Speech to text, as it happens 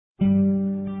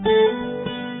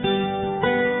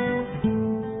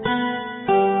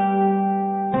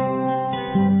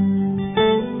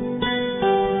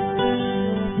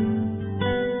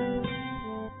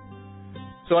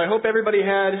hope everybody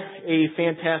had a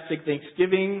fantastic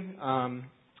Thanksgiving,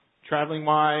 traveling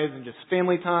wise and just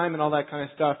family time and all that kind of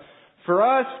stuff. For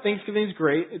us, Thanksgiving's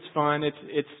great. It's fun.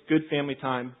 It's good family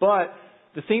time. But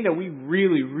the thing that we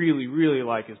really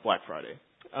like is Black Friday.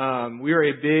 We are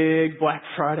a big Black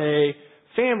Friday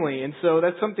family, and so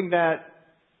that's something that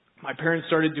my parents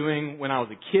started doing when I was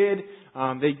a kid.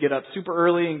 They'd get up super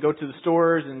early and go to the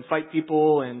stores and fight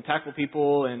people and tackle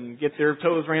people and get their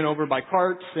toes ran over by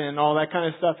carts and all that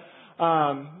kind of stuff.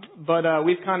 But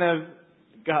we've kind of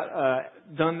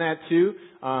done that too.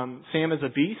 Sam is a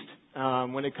beast.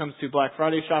 When it comes to Black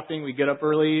Friday shopping, we get up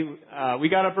early. We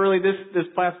got up early this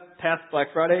past Black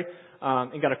Friday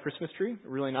and got a Christmas tree, a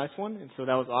really nice one, and so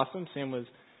that was awesome.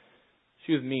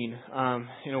 She was mean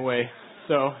in a way,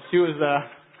 so she was.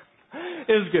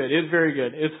 It was good. It was very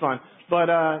good. It was fun.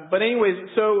 But anyways,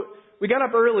 so we got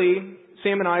up early.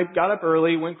 Sam and I got up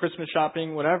early, went Christmas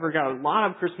shopping, whatever. Got a lot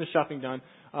of Christmas shopping done,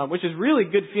 which is really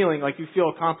good feeling, like you feel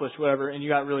accomplished, whatever, and you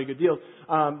got really good deals.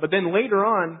 But then later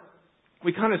on,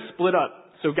 we kind of split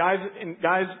up. So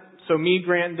so me,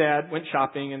 Grant, and Dad went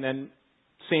shopping, and then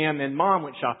Sam and Mom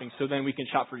went shopping. So then we can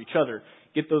shop for each other,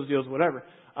 get those deals, whatever.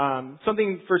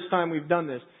 First time we've done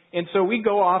this. And so we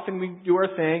go off and we do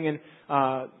our thing, and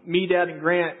me, Dad, and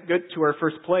Grant get to our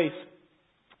first place,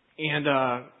 and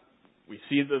we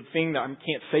see the thing that I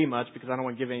can't say much because I don't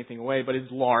want to give anything away, but it's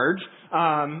large.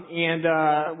 And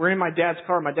we're in my dad's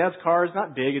car. My dad's car is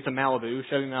not big. It's a Malibu,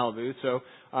 Chevy Malibu.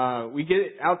 So we get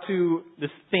it out to this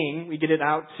thing. We get it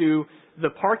out to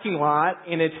the parking lot,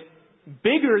 and it's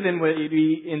bigger than what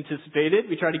we anticipated.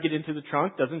 We try to get into the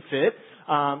trunk. Doesn't fit.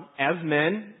 As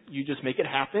men, you just make it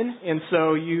happen. And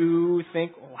so you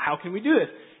think, well, how can we do this?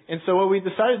 And so what we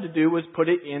decided to do was put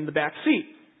it in the back seat.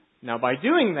 Now, by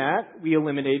doing that, we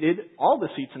eliminated all the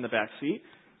seats in the back seat.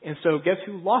 And so guess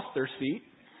who lost their seat?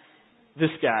 This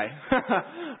guy.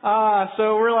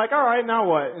 So we're like, all right, now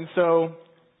what? And so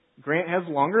Grant has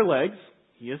longer legs.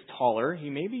 He is taller. He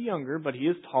may be younger, but he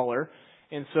is taller.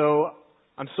 And so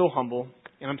I'm so humble,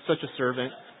 and I'm such a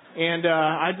servant. And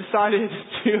I decided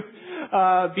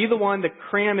to be the one to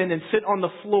cram in and sit on the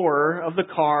floor of the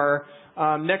car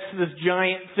next to this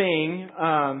giant thing.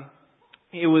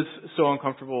 It was so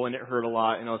uncomfortable, and it hurt a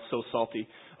lot, and I was so salty.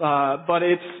 But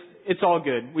it's all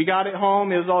good. We got it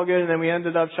home. It was all good, and then we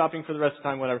ended up shopping for the rest of the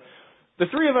time, whatever. The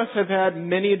three of us have had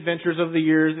many adventures over the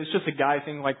years. It's just a guy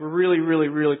thing. Like, we're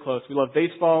really close. We love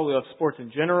baseball. We love sports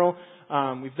in general.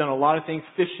 We've done a lot of things,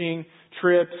 fishing,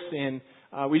 trips, and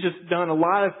we've just done a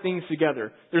lot of things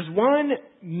together. There's one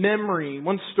memory,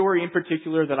 one story in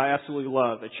particular that I absolutely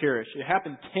love, I cherish. It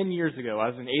happened 10 years ago. I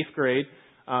was in 8th grade.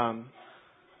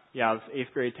 I was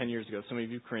 8th grade 10 years ago. Some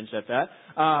of you cringed at that.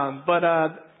 But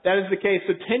that is the case.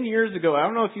 So 10 years ago, I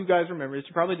don't know if you guys remember this,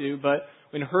 you probably do, but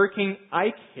when Hurricane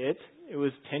Ike hit, it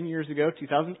was 10 years ago,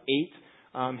 2008,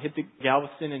 hit the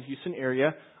Galveston and Houston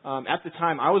area. At the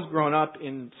time, I was growing up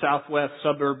in southwest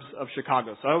suburbs of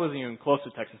Chicago, so I wasn't even close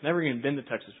to Texas. Never even been to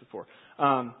Texas before.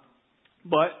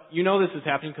 But you know this is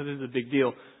happening because this is a big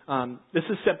deal. This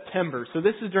is September, so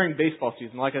this is during baseball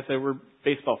season. Like I said, we're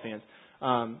baseball fans.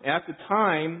 At the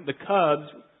time, the Cubs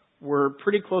were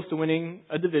pretty close to winning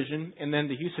a division, and then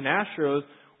the Houston Astros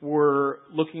were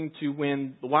looking to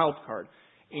win the wild card.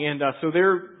 And so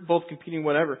they're both competing,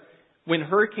 whatever. When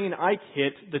Hurricane Ike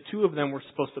hit, the two of them were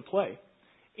supposed to play.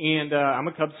 And I'm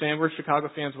a Cubs fan, we're Chicago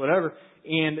fans, whatever.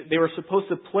 And they were supposed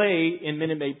to play in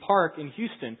Minute Maid Park in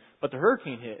Houston, but the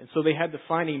hurricane hit. And so they had to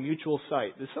find a mutual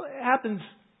site. This happens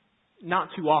not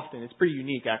too often. It's pretty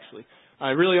unique, actually.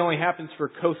 It really only happens for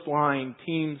coastline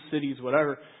teams, cities,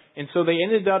 whatever. And so they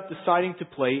ended up deciding to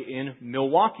play in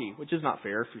Milwaukee, which is not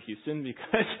fair for Houston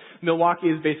because Milwaukee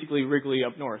is basically Wrigley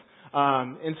up north.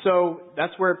 And so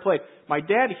that's where it played. My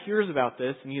dad hears about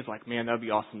this, and he's like, man, that would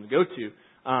be awesome to go to.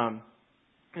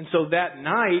 And so that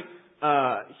night,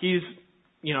 he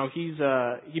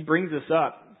brings this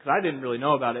up because I didn't really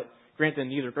know about it. Grant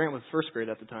didn't either. Grant was first grade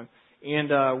at the time.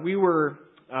 And we were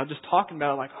just talking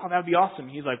about it like, oh, that'd be awesome.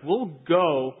 He's like, we'll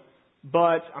go,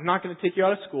 but I'm not going to take you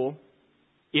out of school.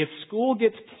 If school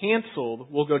gets canceled,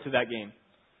 we'll go to that game.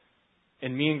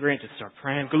 And me and Grant just start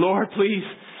praying, Lord, please,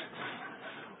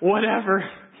 whatever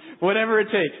it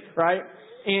takes, right?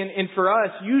 And for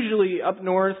us, usually up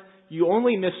north, you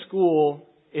only miss school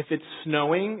if it's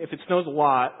snowing, if it snows a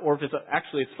lot, or if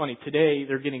it's funny, today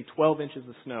they're getting 12 inches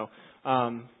of snow.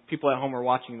 People at home are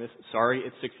watching this. Sorry,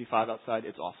 it's 65 outside.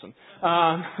 It's awesome.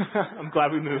 I'm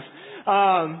glad we moved.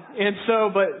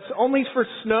 But only for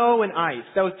snow and ice.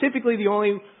 That was typically the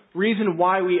only reason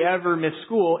why we ever miss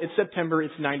school. It's September.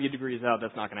 It's 90 degrees out.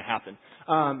 That's not going to happen.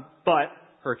 But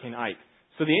Hurricane Ike.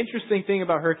 So the interesting thing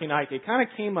about Hurricane Ike, it kind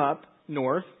of came up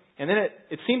north, And then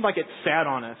it seemed like it sat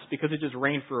on us because it just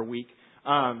rained for a week.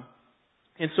 And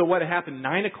so what happened,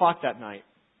 9 o'clock that night,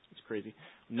 it's crazy,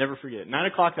 I'll never forget it. 9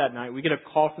 o'clock that night, we get a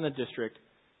call from the district.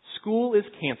 School is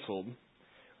canceled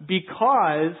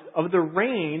because of the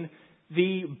rain.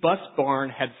 The bus barn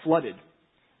had flooded.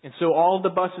 And so all the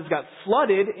buses got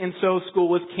flooded, and so school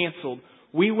was canceled.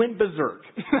 We went berserk.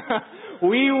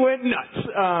 We went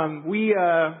nuts. We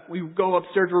go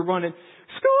upstairs, we're running,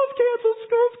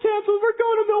 school's canceled, we're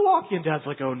going to Milwaukee. And Dad's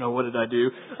like, oh no, what did I do?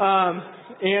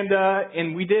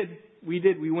 And we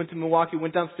did. We went to Milwaukee,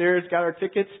 went downstairs, got our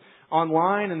tickets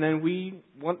online, and then we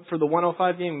went for the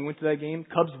 105 game. We went to that game.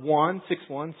 Cubs won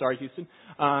 6-1. Sorry, Houston.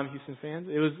 Houston fans.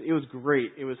 It was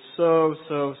great. It was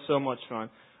so much fun.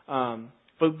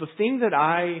 But the thing that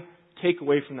I take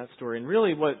away from that story, and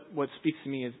really what speaks to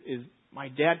me is my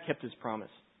dad kept his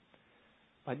promise.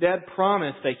 My dad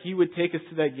promised that he would take us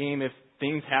to that game if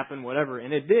things happened, whatever.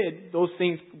 And it did. Those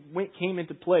things came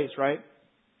into place, right?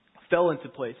 Fell into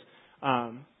place.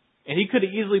 And he could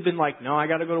have easily been like, no, I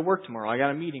got to go to work tomorrow. I got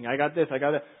a meeting. I got this. I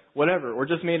got that. Whatever. Or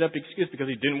just made up excuse because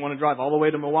he didn't want to drive all the way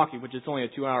to Milwaukee, which is only a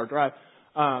 2-hour drive.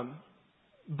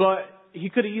 But he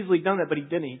could have easily done that, but he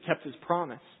didn't. He kept his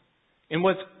promise. And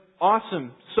what's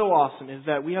awesome, so awesome, is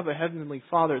that we have a Heavenly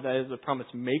Father that is a promise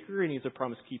maker and He's a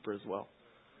promise keeper as well.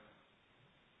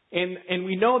 And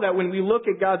we know that when we look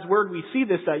at God's Word, we see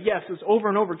this, that yes, it's over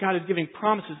and over. God is giving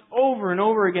promises over and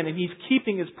over again, and He's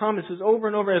keeping His promises over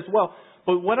and over as well.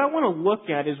 But what I want to look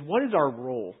at is, what is our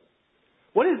role?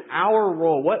 What is our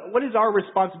role? What is our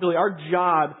responsibility, our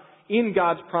job in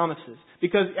God's promises?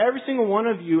 Because every single one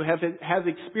of you has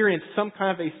experienced some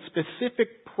kind of a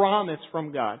specific promise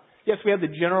from God. Yes, we have the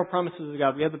general promises of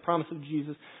God. We have the promise of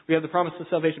Jesus. We have the promise of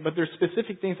salvation. But there's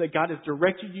specific things that God has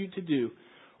directed you to do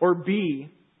or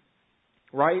be.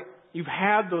 Right? You've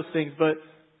had those things, but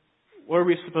what are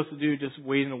we supposed to do? Just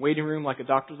wait in a waiting room like a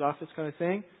doctor's office kind of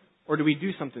thing? Or do we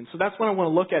do something? So that's what I want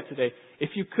to look at today.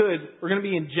 If you could, we're going to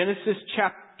be in Genesis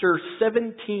chapter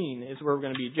 17 is where we're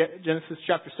going to be. Genesis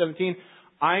chapter 17.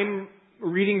 I'm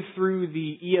reading through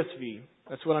the ESV.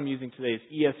 That's what I'm using today, is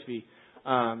ESV.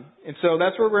 And so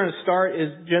that's where we're going to start, is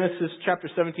Genesis chapter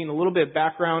 17. A little bit of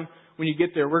background when you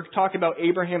get there. We're talking about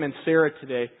Abraham and Sarah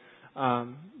today.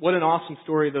 What an awesome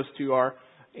story those two are.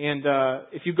 And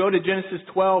if you go to Genesis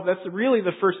 12, that's really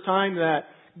the first time that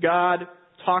God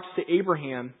talks to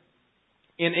Abraham.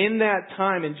 And in that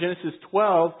time, in Genesis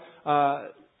 12,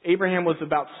 Abraham was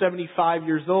about 75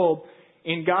 years old,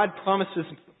 and God promises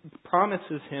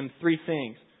him three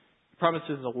things. He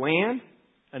promises a land,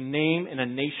 a name, and a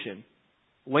nation.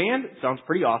 Land sounds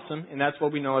pretty awesome, and that's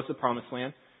what we know as the promised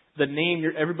land. The name,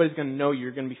 everybody's going to know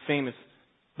you're going to be famous.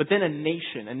 But then a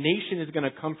nation is going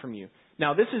to come from you.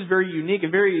 Now, this is very unique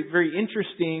and very, very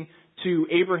interesting to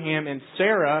Abraham and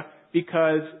Sarah,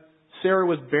 because Sarah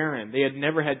was barren. They had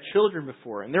never had children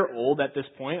before, and they're old at this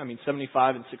point.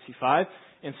 75 and 65.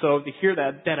 And so to hear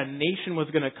that a nation was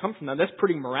going to come from them, that's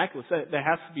pretty miraculous. That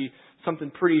has to be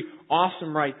something pretty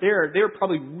awesome right there. They're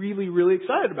probably really, really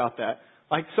excited about that.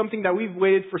 Like something that we've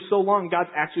waited for so long, God's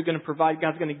actually going to provide.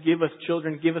 God's going to give us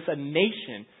children, give us a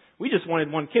nation. We just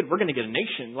wanted one kid. We're going to get a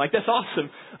nation. Like, that's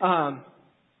awesome.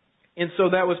 And so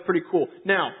that was pretty cool.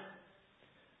 Now,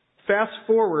 fast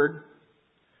forward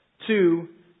to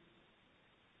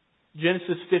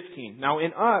Genesis 15. Now,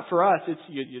 for us, it's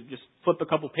you just flip a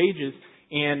couple pages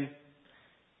and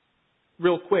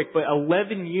real quick, but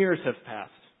 11 years have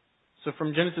passed. So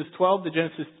from Genesis 12 to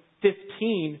Genesis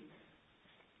 15,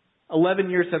 11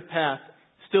 years have passed.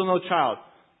 Still no child.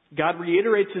 God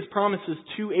reiterates His promises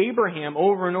to Abraham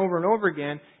over and over and over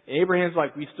again. And Abraham's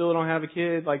like, we still don't have a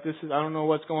kid. Like, I don't know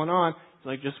what's going on. He's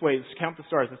like, just wait. Just count the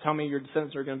stars. That's how many your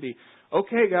descendants are going to be.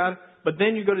 Okay, God. But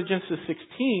then you go to Genesis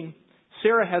 16.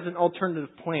 Sarah has an alternative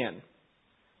plan.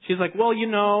 She's like, well,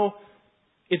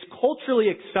 it's culturally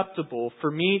acceptable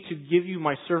for me to give you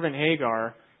my servant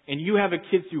Hagar, and you have a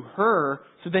kid through her,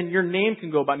 so then your name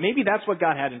can go by. Maybe that's what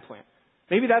God had in plan.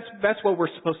 Maybe that's what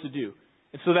we're supposed to do.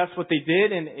 And so that's what they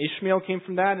did, and Ishmael came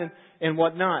from that and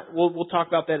whatnot. We'll talk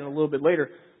about that in a little bit later.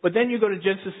 But then you go to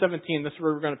Genesis 17. That's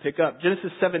where we're going to pick up.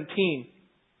 Genesis 17.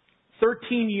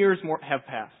 13 years more have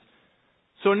passed.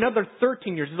 So another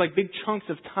 13 years. It's like big chunks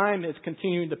of time is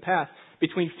continuing to pass.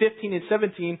 Between 15 and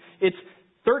 17, it's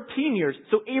 13 years.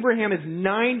 So Abraham is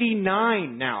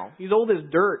 99 now. He's old as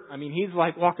dirt. He's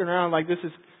like walking around like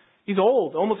he's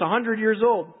old, almost 100 years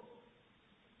old.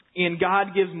 And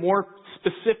God gives more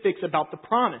specifics about the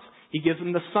promise. He gives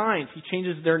them the signs. He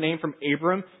changes their name from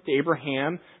Abram to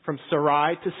Abraham, from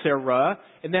Sarai to Sarah,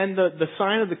 and then the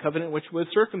sign of the covenant, which was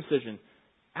circumcision.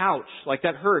 ouch, like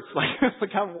that hurts.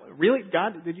 Like how, really?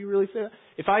 God, did you really say that?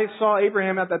 If I saw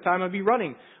Abraham at that time, I'd be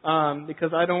running,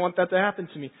 because I don't want that to happen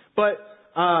to me. But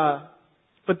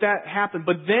that happened.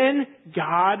 But then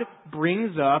God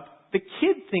brings up the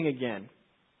kid thing again.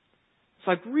 It's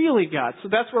like, really, God? So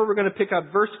that's where we're going to pick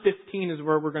up. Verse 15 is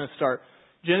where we're going to start.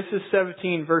 Genesis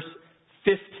 17, verse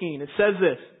 15. It says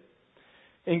this.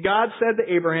 And God said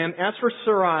to Abraham, as for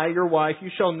Sarai, your wife, you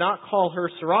shall not call her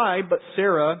Sarai, but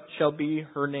Sarah shall be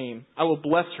her name. I will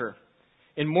bless her.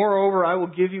 And moreover, I will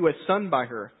give you a son by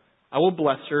her. I will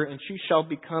bless her, and she shall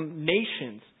become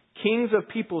nations. Kings of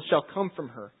peoples shall come from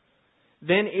her.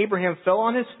 Then Abraham fell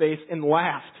on his face and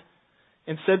laughed,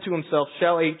 and said to himself,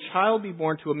 shall a child be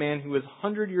born to a man who is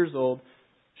 100 years old?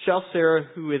 Shall Sarah,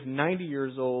 who is 90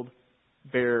 years old,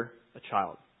 bear a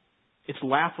child? It's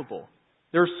laughable.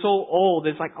 They're so old.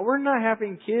 It's like, we're not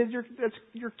having kids.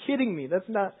 You're kidding me. That's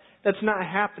not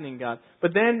happening, God.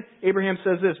 But then Abraham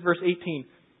says this, verse 18.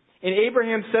 And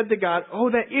Abraham said to God, oh,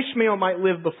 that Ishmael might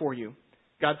live before you.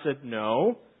 God said,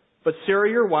 no, but Sarah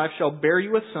your wife shall bear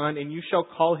you a son, and you shall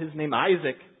call his name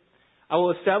Isaac. I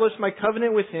will establish my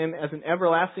covenant with him as an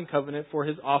everlasting covenant for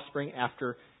his offspring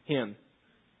after him.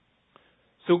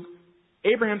 So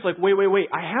Abraham's like, wait.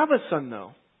 I have a son,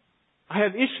 though. I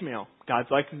have Ishmael. God's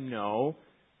like, no,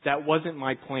 that wasn't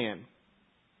my plan.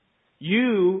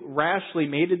 You rashly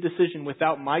made a decision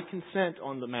without my consent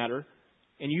on the matter,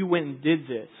 and you went and did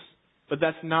this. But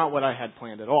that's not what I had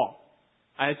planned at all.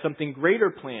 I had something greater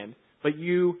planned, but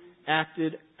you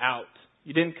acted out.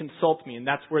 You didn't consult me, and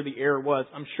that's where the error was.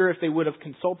 I'm sure if they would have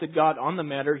consulted God on the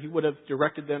matter, He would have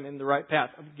directed them in the right path.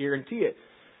 I guarantee it.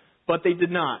 But they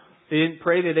did not. They didn't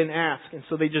pray, they didn't ask, and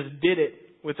so they just did it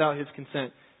without His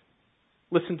consent.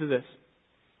 Listen to this.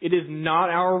 It is not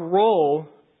our role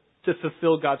to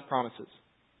fulfill God's promises.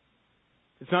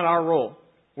 It's not our role.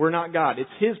 We're not God. It's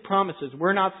His promises.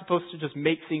 We're not supposed to just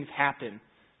make things happen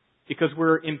because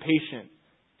we're impatient,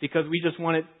 because we just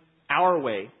want it our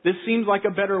way. This seems like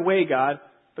a better way, God.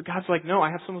 But God's like, no,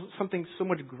 I have something so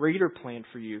much greater planned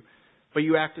for you. But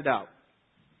you acted out.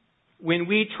 When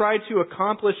we try to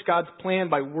accomplish God's plan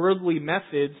by worldly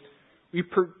methods, we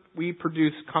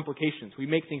produce complications. We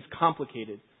make things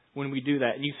complicated when we do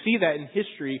that. And you see that in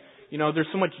history. You know, there's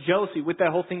so much jealousy with that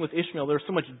whole thing with Ishmael. There's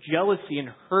so much jealousy and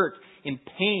hurt and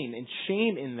pain and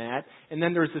shame in that. And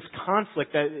then there's this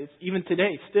conflict that it's even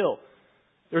today still.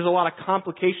 There's a lot of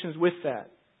complications with that.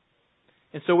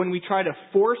 And so when we try to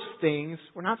force things,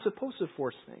 we're not supposed to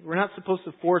force things. We're not supposed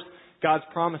to force God's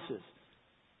promises.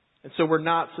 And so we're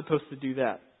not supposed to do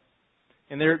that.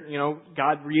 And there,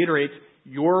 God reiterates,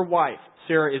 your wife,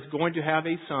 Sarah, is going to have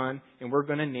a son, and we're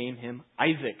going to name him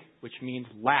Isaac, which means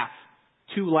laugh,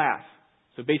 to laugh.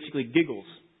 So basically giggles.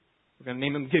 We're going to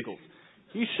name him Giggles.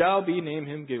 He shall be named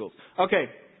him Giggles. Okay.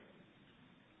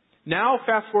 Now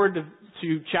fast forward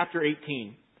to chapter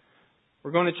 18.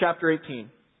 We're going to chapter 18.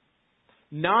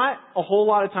 Not a whole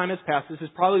lot of time has passed. This is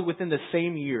probably within the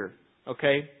same year.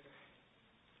 Okay?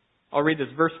 I'll read this.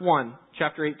 Verse 1,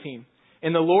 chapter 18.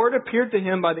 And the Lord appeared to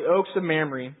him by the oaks of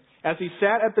Mamre, as he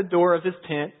sat at the door of his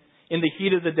tent in the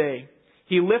heat of the day.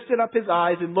 He lifted up his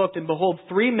eyes and looked, and behold,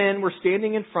 3 men were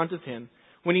standing in front of him.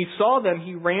 When he saw them,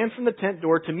 he ran from the tent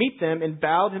door to meet them and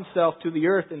bowed himself to the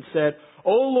earth and said,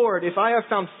 O Lord, if I have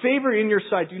found favor in your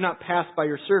sight, do not pass by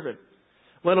your servant.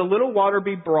 Let a little water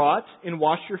be brought, and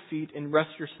wash your feet, and rest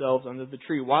yourselves under the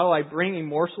tree, while I bring a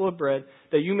morsel of bread,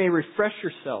 that you may refresh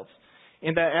yourselves,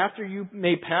 and that after you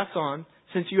may pass on,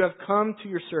 since you have come to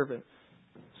your servant.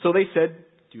 So they said,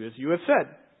 do as you have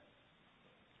said.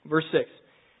 Verse 6.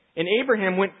 And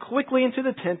Abraham went quickly into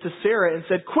the tent to Sarah and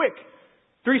said, quick,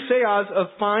 3 seahs of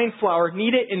fine flour,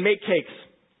 knead it and make cakes.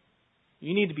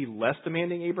 You need to be less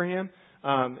demanding, Abraham.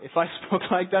 If I spoke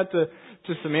like that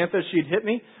to Samantha, she'd hit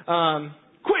me.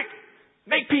 Quick,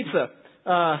 make pizza.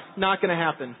 Not going to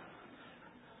happen.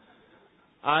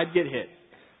 I'd get hit.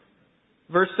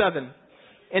 Verse 7.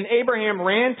 And Abraham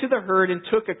ran to the herd and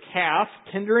took a calf,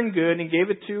 tender and good, and gave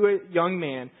it to a young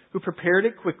man, who prepared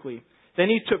it quickly. Then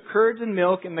he took curds and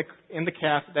milk and the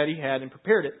calf that he had and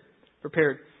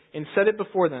prepared, and set it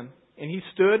before them. And he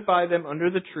stood by them under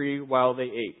the tree while they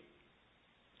ate.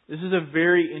 This is a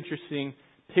very interesting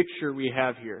picture we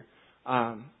have here.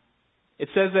 It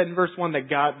says that in verse 1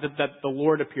 that the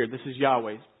Lord appeared. This is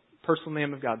Yahweh's personal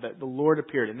name of God, that the Lord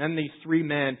appeared. And then these 3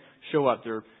 men show up.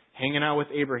 They're hanging out with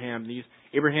Abraham.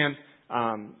 Abraham's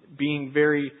being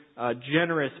very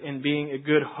generous and being a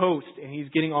good host, and he's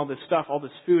getting all this stuff, all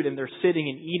this food, and they're sitting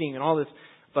and eating and all this.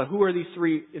 But who are these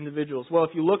 3 individuals? Well,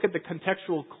 if you look at the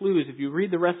contextual clues, if you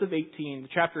read the rest of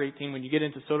chapter 18, when you get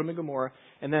into Sodom and Gomorrah,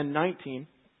 and then 19,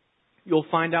 you'll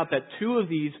find out that two of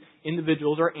these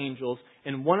individuals are angels,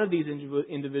 and one of these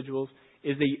individuals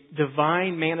is a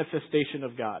divine manifestation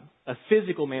of God, a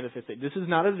physical manifestation. This is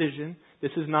not a vision.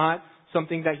 This is not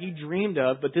something that he dreamed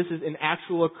of, but this is an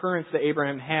actual occurrence that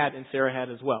Abraham had and Sarah had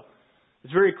as well.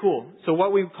 It's very cool. So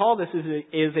what we call this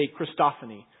is a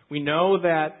Christophany. We know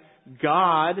that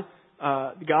God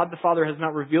the Father has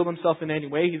not revealed himself in any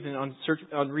way. He's an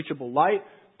unreachable light,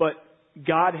 but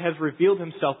God has revealed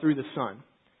himself through the Son.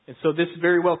 And so this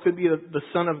very well could be the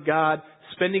Son of God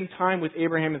spending time with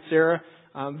Abraham and Sarah.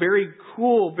 Very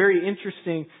cool, very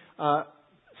interesting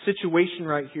situation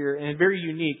right here, and very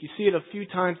unique. You see it a few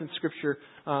times in Scripture,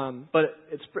 but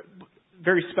it's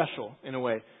very special in a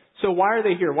way. So why are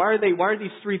they here? Why are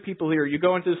these three people here? You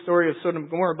go into the story of Sodom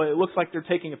and Gomorrah, but it looks like they're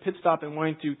taking a pit stop and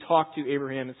wanting to talk to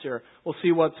Abraham and Sarah. We'll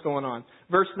see what's going on.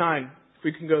 Verse 9, if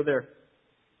we can go there.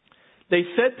 They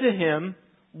said to him,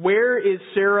 "Where is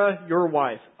Sarah, your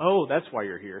wife?" Oh, that's why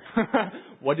you're here.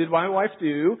 What did my wife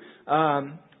do?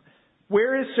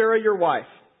 "Where is Sarah, your wife?"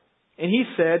 And he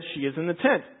said, "She is in the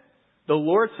tent." The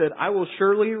Lord said, "I will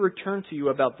surely return to you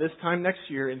about this time next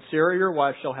year, and Sarah, your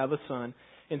wife, shall have a son."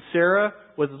 And Sarah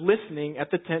was listening at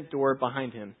the tent door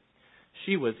behind him.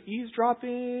 She was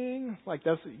eavesdropping. Like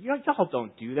y'all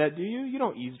don't do that, do you? You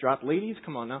don't eavesdrop, ladies.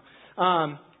 Come on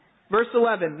now. Verse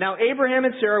 11. Now Abraham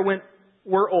and Sarah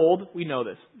were old. We know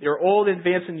this. They were old and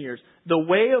advanced in years. The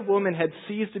way of woman had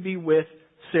ceased to be with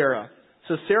Sarah.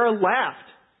 So Sarah laughed,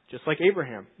 just like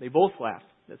Abraham. They both laughed.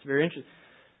 That's very interesting.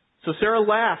 So Sarah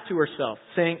laughed to herself,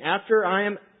 saying, "After I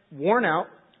am worn out,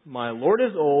 my Lord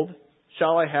is old,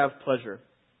 shall I have pleasure?"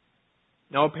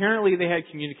 Now apparently they had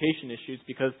communication issues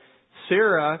because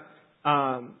Sarah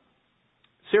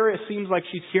seems like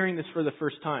she's hearing this for the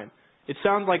first time. It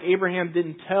sounds like Abraham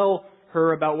didn't tell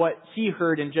her about what he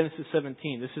heard in Genesis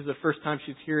 17. This is the first time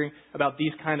she's hearing about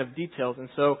these kind of details, and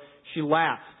so she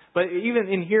laughs. But even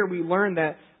in here we learn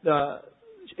that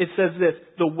it says this,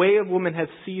 the way of woman has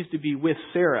ceased to be with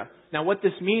Sarah. Now what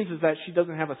this means is that she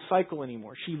doesn't have a cycle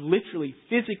anymore. She literally,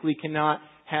 physically cannot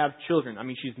have children. I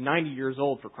mean, she's 90 years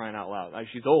old, for crying out loud.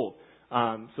 She's old.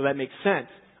 So that makes sense.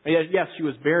 Yes, she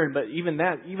was barren, but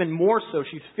even more so,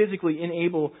 she's physically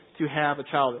unable to have a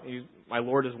child. My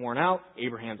Lord is worn out.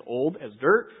 Abraham's old as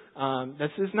dirt.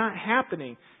 This is not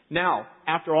happening. Now,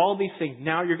 after all these things,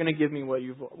 now you're going to give me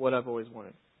what I've always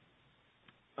wanted.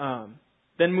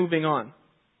 Then moving on.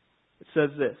 It says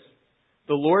this.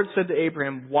 The Lord said to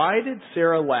Abraham, "Why did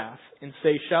Sarah laugh and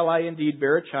say, 'Shall I indeed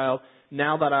bear a child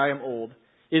now that I am old?'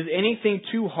 Is anything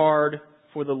too hard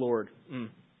for the Lord?"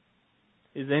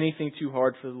 Is anything too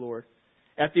hard for the Lord?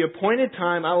 "At the appointed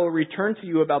time I will return to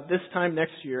you about this time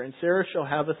next year, and Sarah shall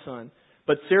have a son."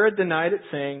 But Sarah denied it,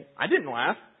 saying, "I didn't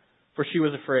laugh," for she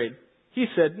was afraid. He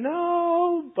said,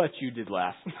 "No, but you did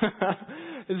laugh."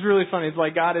 It's really funny. It's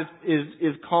like God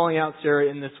is calling out Sarah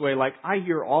in this way, like, I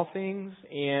hear all things,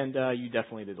 and you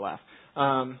definitely did laugh.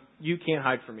 You can't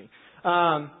hide from me.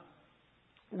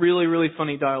 Really, really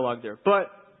funny dialogue there.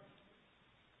 But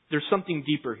there's something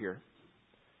deeper here.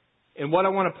 And what I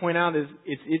want to point out is,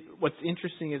 what's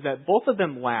interesting is that both of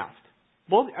them laughed.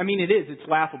 It's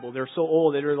laughable. They're so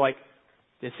old, they're like,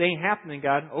 this ain't happening,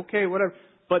 God. Okay, whatever.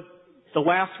 But the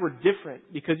laughs were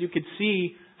different because you could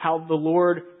see how the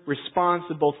Lord responds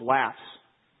to both laughs.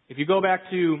 If you go back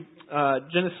to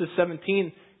Genesis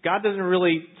 17, God doesn't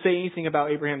really say anything about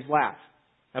Abraham's laugh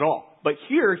at all. But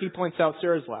here he points out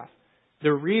Sarah's laugh.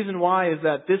 The reason why is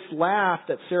that this laugh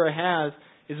that Sarah has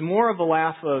is more of a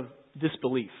laugh of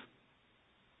disbelief,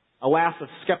 a laugh of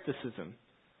skepticism,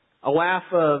 a laugh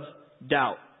of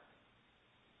doubt.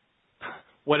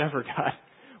 Whatever, God.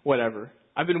 Whatever.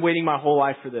 I've been waiting my whole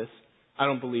life for this. I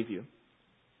don't believe you.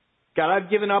 God, I've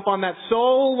given up on that so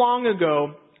long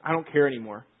ago. I don't care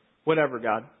anymore. Whatever,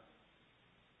 God.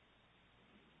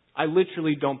 I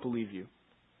literally don't believe you.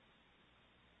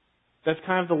 That's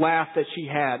kind of the laugh that she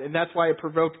had. And that's why it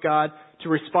provoked God to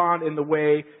respond in the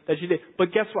way that she did.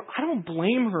 But guess what? I don't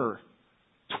blame her.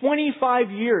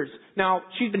 25 years. Now,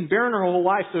 she's been barren her whole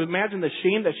life, so imagine the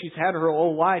shame that she's had her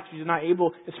whole life. She's not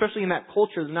able, especially in that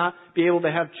culture, to not be able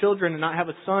to have children and not have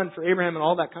a son for Abraham and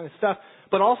all that kind of stuff.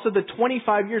 But also the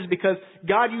 25 years, because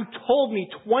God, you told me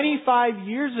 25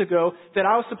 years ago that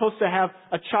I was supposed to have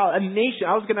a child, a nation.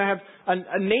 I was going to have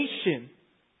a nation.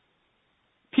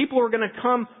 People were going to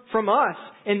come from us,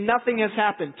 and nothing has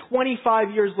happened.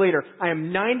 25 years later, I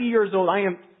am 90 years old. I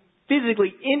am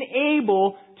physically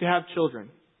unable to have children.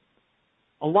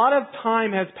 A lot of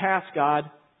time has passed, God.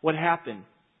 What happened?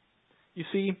 You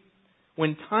see,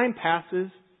 when time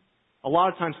passes, a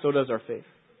lot of times so does our faith.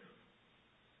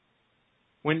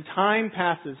 When time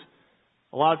passes,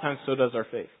 a lot of times so does our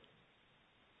faith.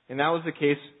 And that was the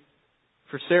case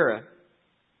for Sarah.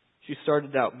 She started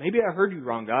to doubt. Maybe I heard you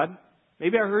wrong, God.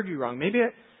 Maybe I heard you wrong. Maybe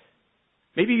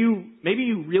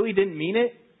you really didn't mean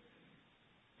it.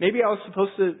 Maybe I was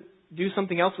supposed to do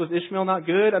something else with Ishmael not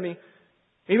good. I mean,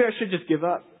 maybe I should just give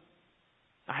up.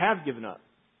 I have given up.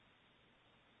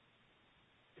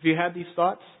 Have you had these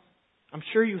thoughts? I'm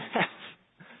sure you have.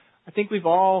 I think we've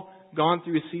all gone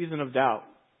through a season of doubt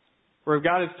where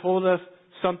God has told us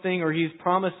something or He's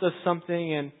promised us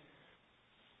something and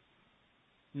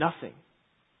nothing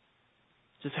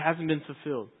just hasn't been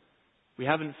fulfilled. We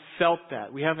haven't felt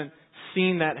that. We haven't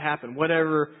seen that happen,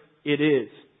 whatever it is.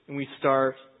 And we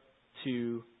start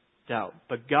to doubt.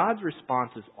 But God's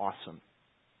response is awesome.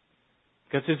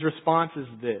 Because His response is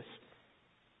this.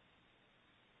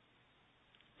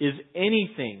 Is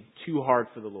anything too hard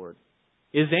for the Lord?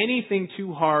 Is anything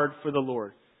too hard for the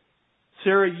Lord?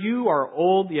 Sarah, you are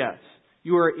old, yes.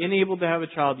 You are unable to have a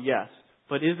child, yes.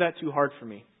 But is that too hard for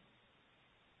me?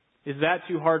 Is that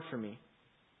too hard for me?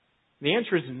 The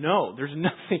answer is no. There's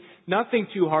nothing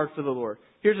too hard for the Lord.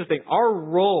 Here's the thing. Our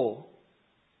role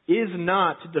is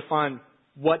not to define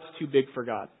what's too big for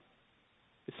God.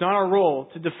 It's not our role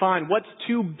to define what's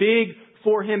too big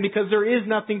for Him because there is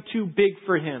nothing too big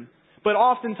for Him. But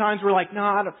oftentimes we're like, no,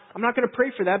 I'm not going to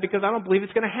pray for that because I don't believe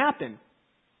it's going to happen.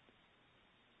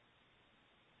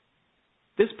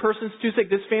 This person's too sick.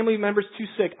 This family member's too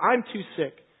sick. I'm too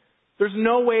sick. There's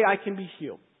no way I can be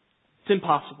healed. It's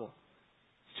impossible.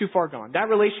 It's too far gone. That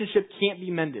relationship can't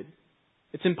be mended.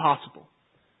 It's impossible.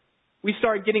 We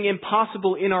start getting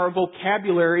impossible in our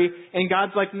vocabulary and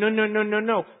God's like,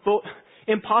 no.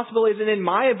 Impossible isn't in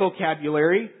my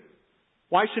vocabulary.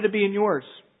 Why should it be in yours?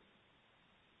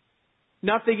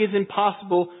 Nothing is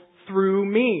impossible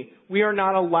through me. We are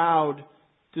not allowed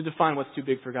to define what's too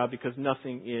big for God because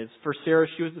nothing is. For Sarah,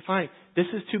 she was defining, this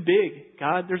is too big.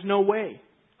 God, there's no way.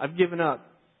 I've given up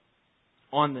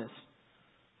on this.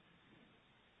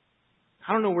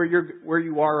 I don't know where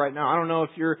you are right now. I don't know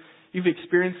if you've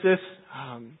experienced this.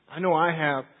 I know I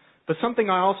have. But something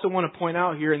I also want to point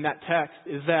out here in that text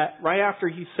is that right after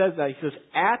he says that, he says,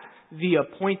 at the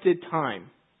appointed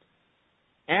time.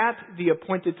 At the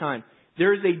appointed time.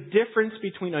 There is a difference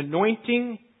between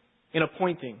anointing and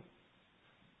appointing.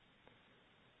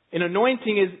 An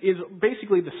anointing is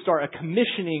basically the start, a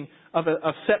commissioning of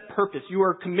a set purpose. You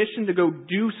are commissioned to go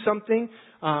do something.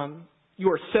 You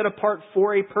are set apart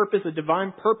for a purpose, a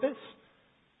divine purpose.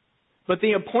 But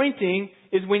the appointing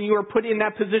is when you are put in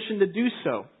that position to do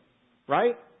so.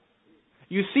 Right?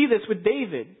 You see this with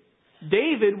David.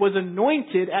 David was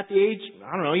anointed at the age,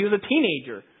 he was a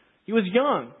teenager. He was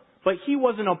young. But he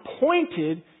wasn't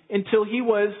appointed until he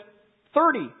was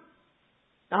 30.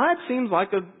 Now that seems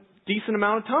like a decent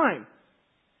amount of time.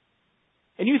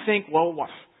 And you think, well,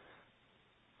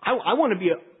 I want to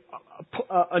be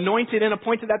anointed and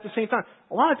appointed at the same time.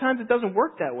 A lot of times it doesn't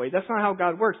work that way. That's not how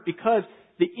God works because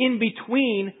the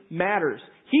in-between matters.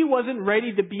 He wasn't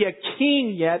ready to be a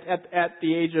king yet at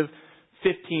the age of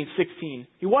 15, 16.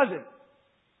 He wasn't.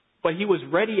 But he was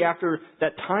ready after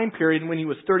that time period. And when he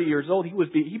was 30 years old,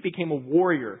 he became a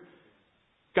warrior.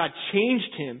 God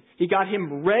changed him. He got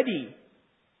him ready.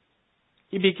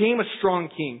 He became a strong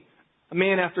king, a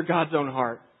man after God's own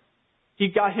heart. He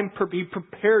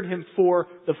prepared him for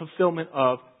the fulfillment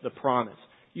of the promise.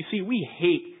 You see, we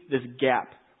hate this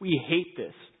gap. We hate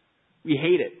this. We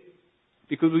hate it.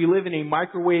 Because we live in a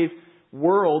microwave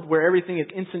world where everything is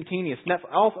instantaneous.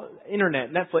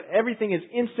 Internet, Netflix, everything is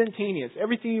instantaneous.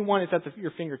 Everything you want is at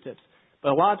your fingertips.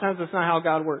 But a lot of times that's not how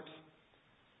God works.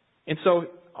 And so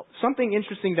something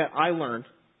interesting that I learned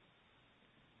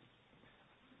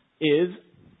is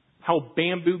how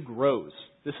bamboo grows.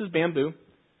 This is bamboo.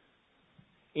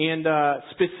 And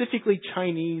specifically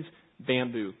Chinese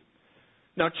bamboo.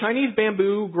 Now Chinese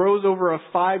bamboo grows over a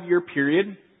 5-year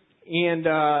period. And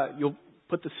you'll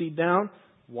put the seed down,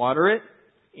 water it,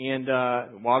 and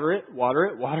water it,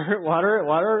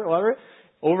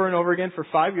 over and over again for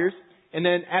 5 years. And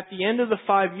then at the end of the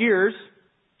 5 years,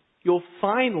 you'll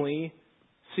finally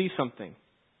see something.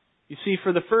 You see,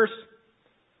 for the first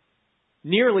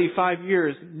nearly 5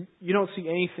 years, you don't see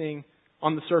anything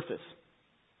on the surface.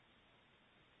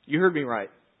 You heard me right.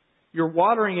 You're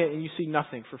watering it and you see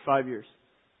nothing for 5 years.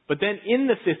 But then in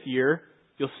the 5th year,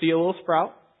 you'll see a little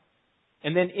sprout.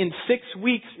 And then in 6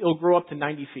 weeks, it'll grow up to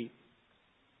 90 feet.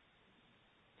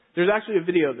 There's actually a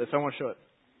video of this. I want to show it.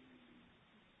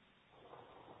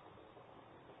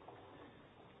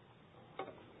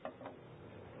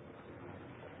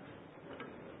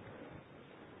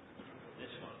 This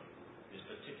one is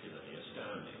particularly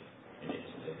astounding in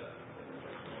its vigor.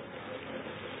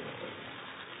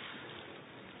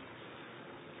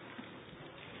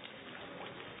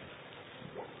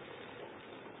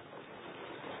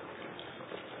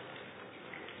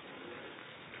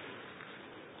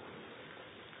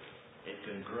 It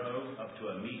can grow up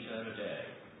to 1 meter a day,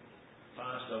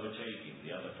 fast overtaking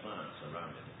the other plants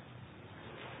around it.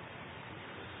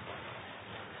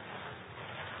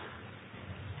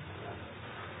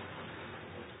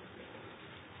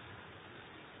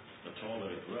 The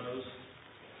taller it grows,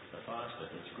 the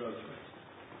faster its growth rate,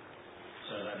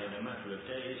 so that in a matter of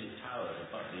days it towers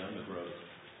above the undergrowth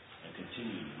and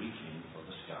continues reaching for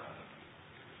the sky.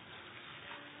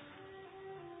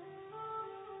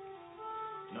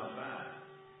 Not bad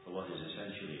for what is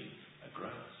essentially a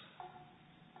grass.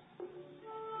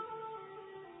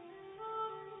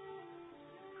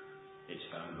 It's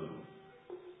bamboo.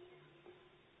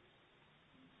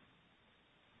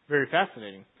 Very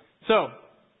fascinating. So,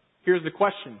 here's the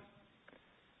question.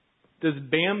 Does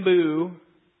bamboo,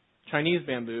 Chinese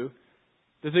bamboo,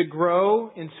 does it grow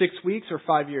in 6 weeks or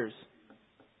 5 years?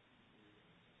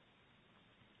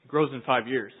 It grows in 5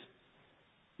 years.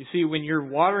 You see, when you're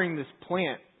watering this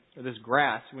plant, or this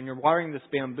grass, when you're watering this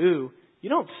bamboo, you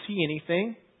don't see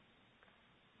anything.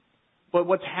 But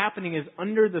what's happening is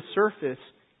under the surface,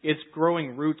 it's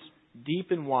growing roots deep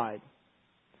and wide.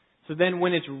 So then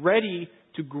when it's ready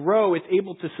to grow, it's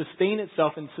able to sustain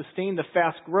itself and sustain the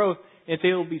fast growth. And it's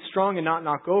able to be strong and not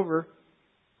knock over.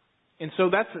 And so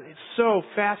it's so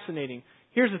fascinating.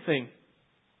 Here's the thing.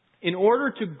 In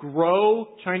order to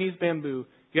grow Chinese bamboo,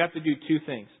 you have to do 2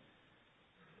 things.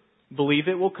 Believe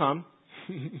it will come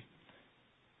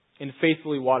and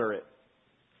faithfully water it.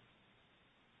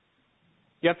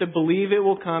 You have to believe it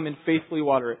will come and faithfully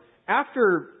water it.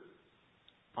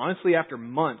 Honestly, after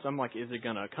months, I'm like, is it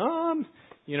going to come?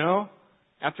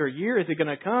 After a year, is it going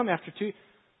to come? After 2?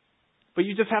 But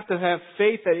you just have to have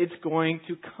faith that it's going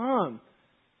to come.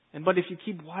 But if you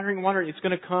keep watering, it's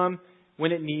going to come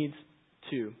when it needs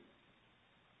to.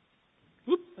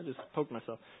 Whoop, I just poked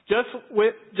myself. Just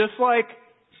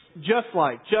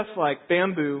like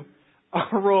bamboo,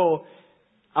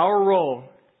 our role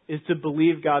is to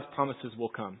believe God's promises will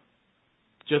come.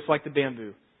 Just like the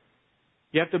bamboo.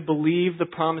 You have to believe the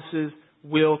promises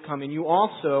will come. And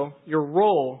your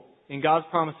role in God's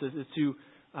promises is to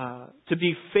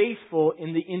be faithful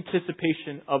in the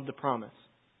anticipation of the promise.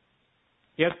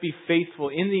 You have to be faithful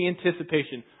in the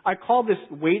anticipation. I call this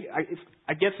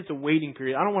I guess it's a waiting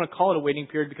period. I don't want to call it a waiting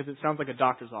period because it sounds like a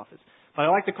doctor's office. But I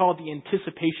like to call it the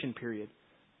anticipation period.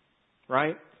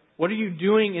 Right? What are you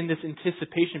doing in this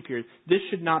anticipation period? This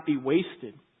should not be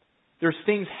wasted. There's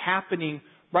things happening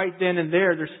right then and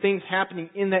there. There's things happening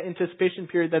in that anticipation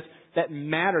period that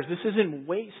matters. This isn't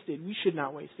wasted. We should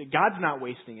not waste it. God's not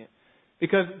wasting it.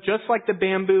 Because just like the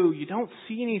bamboo, you don't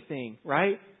see anything,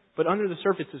 right? But under the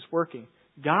surface it's working.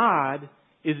 God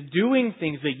is doing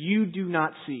things that you do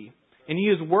not see. And He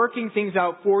is working things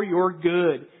out for your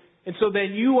good. And so that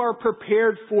you are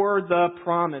prepared for the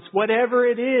promise. Whatever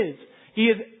it is. He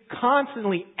is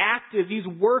constantly active. He's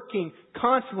working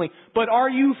constantly. But are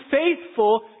you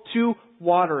faithful to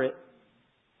water it?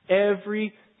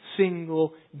 Every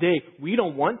single day. We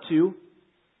don't want to.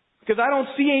 Because I don't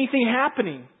see anything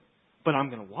happening. But I'm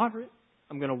going to water it.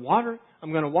 I'm going to water it.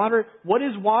 I'm going to water it. What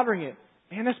is watering it?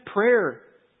 Man, that's prayer.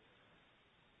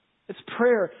 It's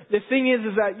prayer. The thing is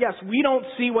that, yes, we don't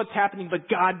see what's happening, but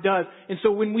God does. And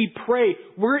so when we pray,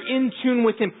 we're in tune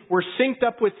with Him. We're synced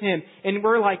up with Him. And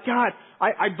we're like, God,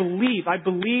 I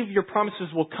believe your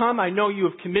promises will come. I know you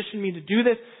have commissioned me to do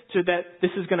this, so that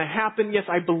this is going to happen. Yes,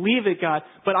 I believe it, God.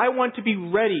 But I want to be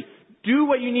ready. Do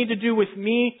what you need to do with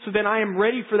me so that I am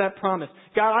ready for that promise.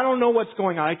 God, I don't know what's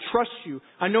going on. I trust you.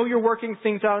 I know you're working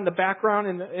things out in the background,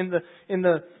 in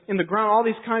the ground, all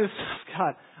these kinds of stuff.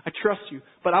 God, I trust you.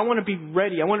 But I want to be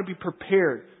ready. I want to be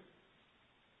prepared.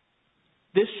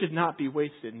 This should not be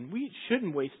wasted, and we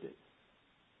shouldn't waste it.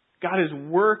 God is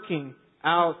working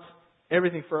out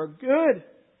everything for our good.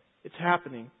 It's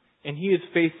happening, and He is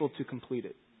faithful to complete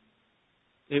it.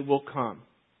 It will come.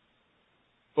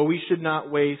 But we should not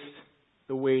waste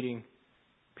the waiting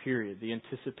period, the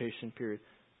anticipation period.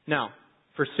 Now,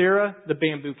 for Sarah, the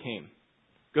bamboo came.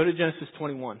 Go to Genesis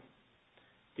 21,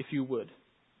 if you would.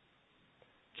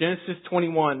 Genesis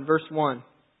 21, verse 1.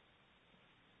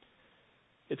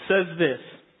 It says this: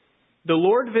 The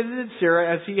Lord visited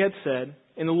Sarah as He had said,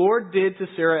 and the Lord did to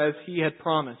Sarah as He had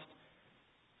promised.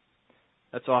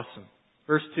 That's awesome.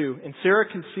 Verse 2. And Sarah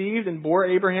conceived and bore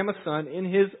Abraham a son in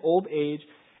his old age,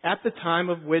 at the time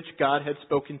of which God had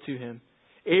spoken to him.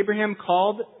 Abraham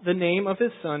called the name of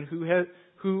his son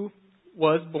who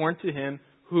was born to him,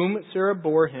 whom Sarah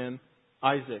bore him,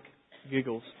 Isaac.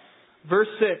 Giggles. Verse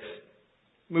 6.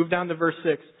 Move down to verse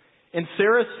 6. And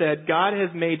Sarah said, God has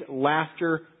made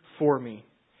laughter for me.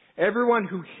 Everyone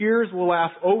who hears will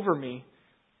laugh over me.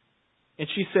 And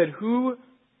she said, who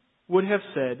would have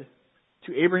said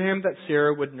to Abraham that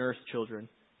Sarah would nurse children.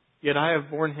 Yet I have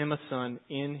borne him a son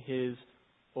in his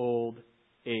old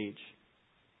age.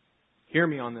 Hear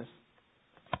me on this.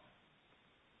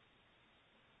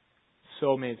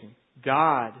 So amazing.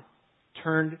 God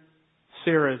turned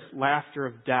Sarah's laughter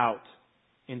of doubt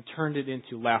and turned it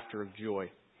into laughter of joy.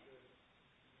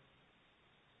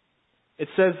 It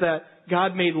says that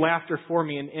God made laughter for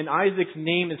me. And Isaac's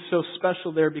name is so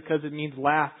special there because it means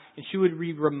laugh. And she would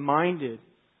be reminded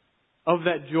of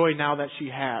that joy now that she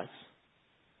has.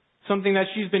 Something that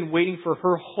she's been waiting for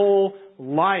her whole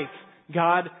life.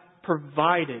 God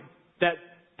provided. That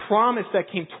promise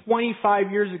that came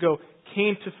 25 years ago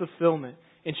came to fulfillment.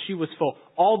 And she was full.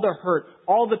 All the hurt,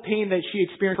 all the pain that she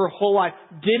experienced her whole life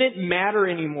didn't matter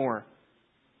anymore.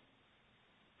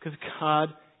 Because God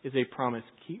is a promise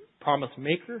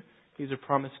maker. He's a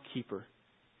promise keeper.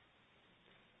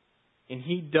 And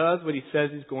He does what He says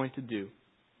He's going to do.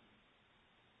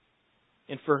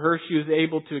 And for her, she was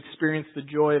able to experience the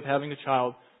joy of having a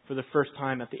child for the first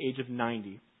time at the age of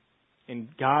 90. And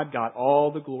God got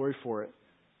all the glory for it.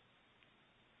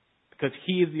 Because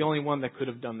He is the only one that could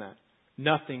have done that.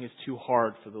 Nothing is too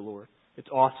hard for the Lord. It's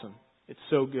awesome. It's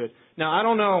so good. Now, I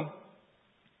don't know,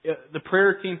 the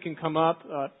prayer team can come up,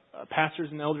 pastors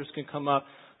and elders can come up,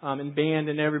 and band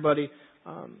and everybody.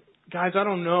 Guys, I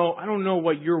don't know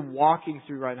what you're walking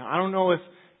through right now. I don't know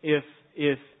if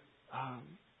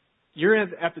you're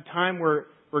at the time where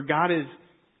God is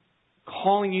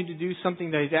calling you to do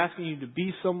something, that He's asking you to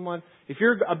be someone. If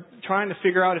you're trying to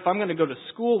figure out if I'm going to go to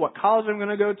school, what college I'm going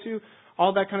to go to,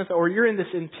 all that kind of stuff, or you're in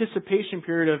this anticipation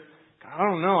period of, I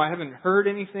don't know, I haven't heard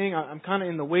anything, I'm kind of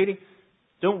in the waiting,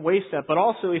 don't waste that. But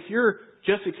also, if you're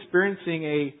just experiencing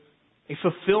a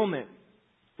fulfillment,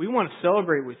 we want to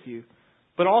celebrate with you.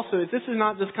 But also, this is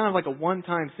not just kind of like a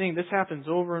one-time thing. This happens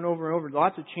over and over and over.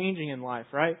 Lots of changing in life,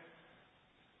 right?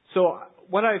 So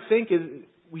what I think is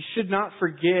we should not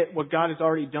forget what God has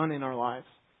already done in our lives.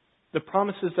 The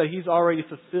promises that He's already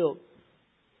fulfilled.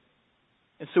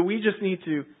 And so we just need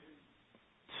to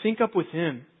sync up with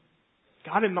Him.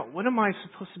 God, what am I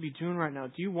supposed to be doing right now?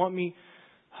 Do you want me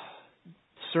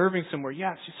serving somewhere?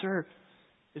 Yes, you serve.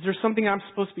 Is there something I'm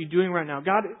supposed to be doing right now?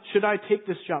 God, should I take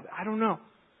this job? I don't know.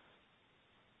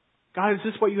 God, is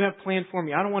this what you have planned for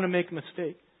me? I don't want to make a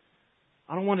mistake.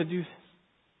 I don't want to do this.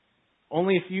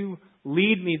 Only if you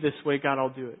lead me this way, God, I'll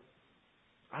do it.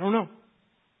 I don't know.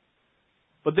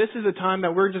 But this is a time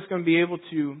that we're just going to be able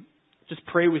to just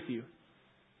pray with you.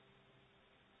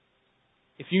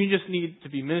 If you just need to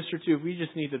be ministered to, if we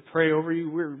just need to pray over you,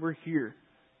 we're here.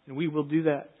 And we will do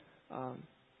that.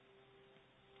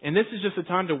 And this is just a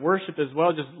time to worship as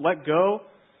well. Just let go.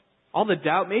 All the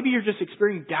doubt. Maybe you're just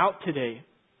experiencing doubt today.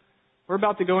 We're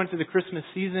about to go into the Christmas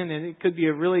season, and it could be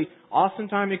a really awesome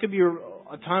time. It could be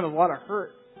a time of a lot of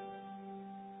hurt.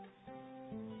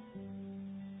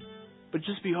 But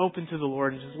just be open to the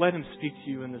Lord and just let Him speak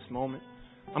to you in this moment.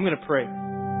 I'm going to pray.